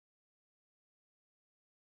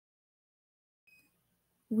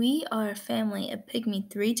We are a family of pygmy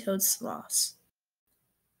three-toed sloths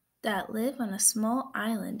that live on a small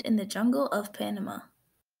island in the jungle of Panama.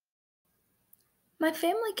 My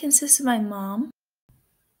family consists of my mom,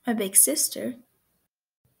 my big sister,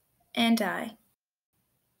 and I.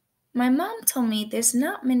 My mom told me there's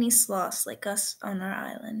not many sloths like us on our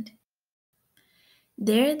island.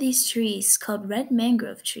 There are these trees called red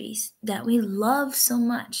mangrove trees that we love so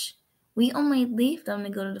much. We only leave them to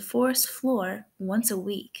go to the forest floor once a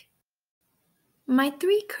week. My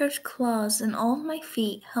three curved claws and all of my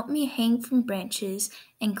feet help me hang from branches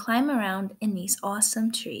and climb around in these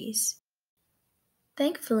awesome trees.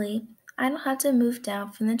 Thankfully, I don't have to move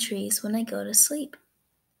down from the trees when I go to sleep.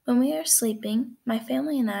 When we are sleeping, my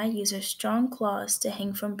family and I use our strong claws to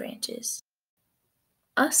hang from branches.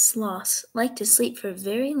 Us sloths like to sleep for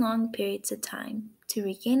very long periods of time to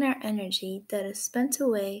regain our energy that is spent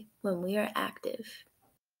away when we are active.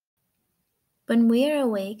 When we are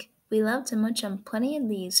awake, we love to munch on plenty of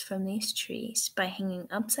leaves from these trees by hanging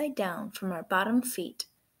upside down from our bottom feet.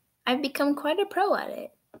 I've become quite a pro at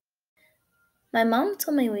it. My mom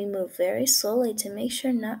told me we move very slowly to make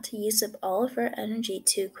sure not to use up all of our energy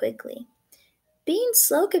too quickly. Being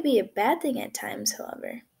slow could be a bad thing at times,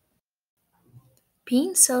 however.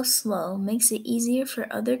 Being so slow makes it easier for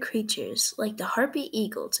other creatures like the harpy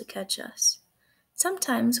eagle to catch us.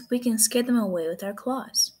 Sometimes we can scare them away with our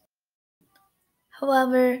claws.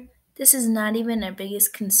 However, this is not even our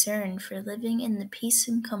biggest concern for living in the peace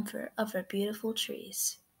and comfort of our beautiful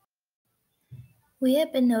trees. We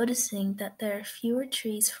have been noticing that there are fewer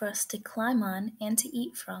trees for us to climb on and to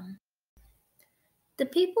eat from. The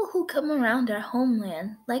people who come around our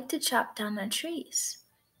homeland like to chop down our trees.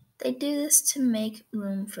 They do this to make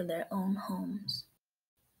room for their own homes.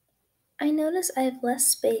 I notice I have less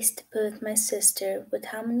space to play with my sister with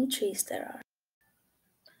how many trees there are.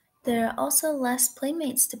 There are also less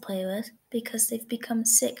playmates to play with because they've become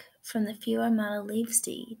sick from the fewer amount of leaves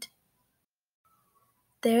to eat.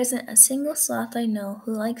 There isn't a single sloth I know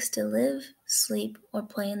who likes to live, sleep, or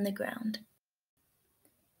play in the ground.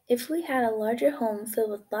 If we had a larger home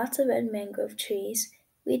filled with lots of red mangrove trees,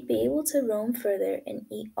 we'd be able to roam further and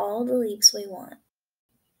eat all the leaves we want.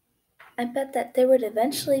 I bet that there would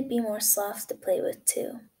eventually be more sloths to play with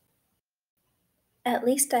too. At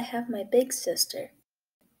least I have my big sister.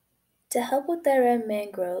 To help with our red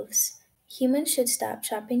mangroves, humans should stop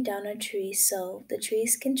chopping down our trees so the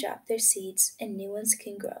trees can drop their seeds and new ones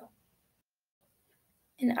can grow.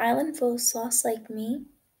 An island full of sloths like me?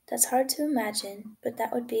 That's hard to imagine, but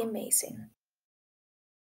that would be amazing.